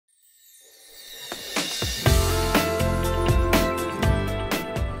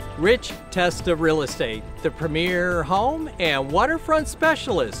Rich Testa Real Estate, the premier home and waterfront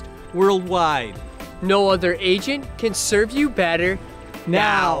specialist worldwide. No other agent can serve you better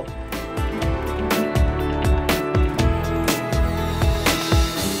now.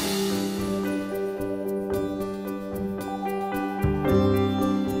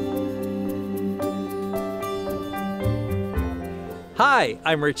 Hi,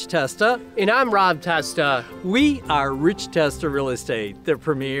 I'm Rich Testa. And I'm Rob Testa. We are Rich Testa Real Estate, the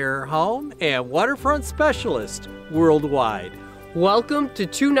premier home and waterfront specialist worldwide. Welcome to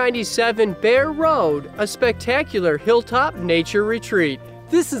 297 Bear Road, a spectacular hilltop nature retreat.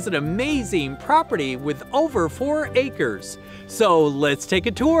 This is an amazing property with over 4 acres. So let's take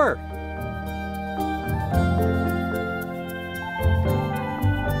a tour.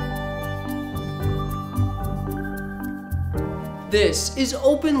 This is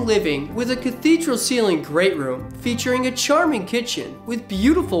open living with a cathedral ceiling great room featuring a charming kitchen with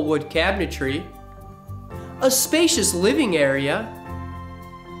beautiful wood cabinetry, a spacious living area,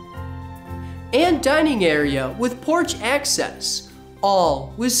 and dining area with porch access,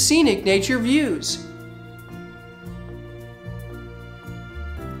 all with scenic nature views.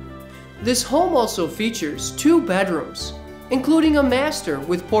 This home also features 2 bedrooms, including a master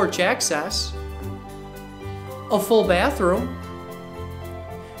with porch access, a full bathroom,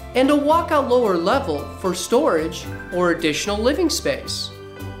 and a walkout lower level for storage or additional living space.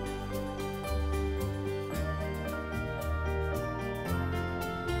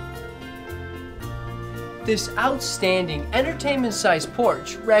 This outstanding entertainment-sized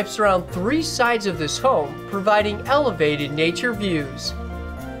porch wraps around 3 sides of this home, providing elevated nature views.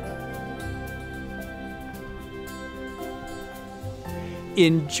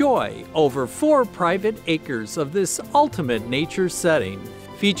 Enjoy over 4 private acres of this ultimate nature setting,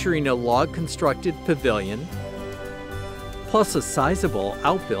 featuring a log-constructed pavilion, plus a sizable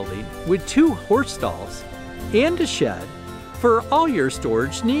outbuilding with 2 horse stalls and a shed for all your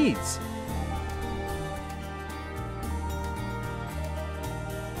storage needs.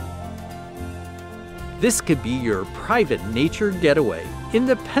 This could be your private nature getaway in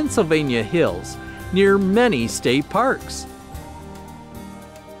the Pennsylvania hills near many state parks.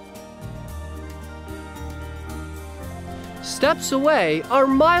 Steps away are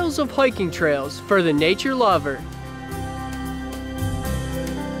miles of hiking trails for the nature lover.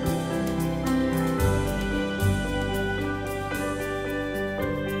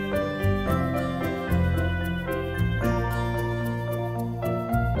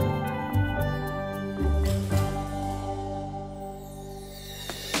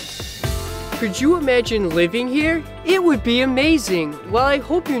 Could you imagine living here? It would be amazing. Well, I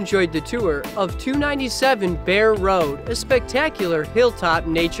hope you enjoyed the tour of 297 Bear Road, a spectacular hilltop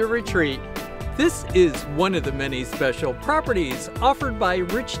nature retreat. This is one of the many special properties offered by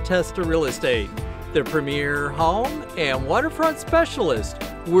Rich Testa Real Estate, the premier home and waterfront specialist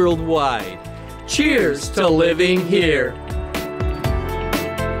worldwide. Cheers to living here.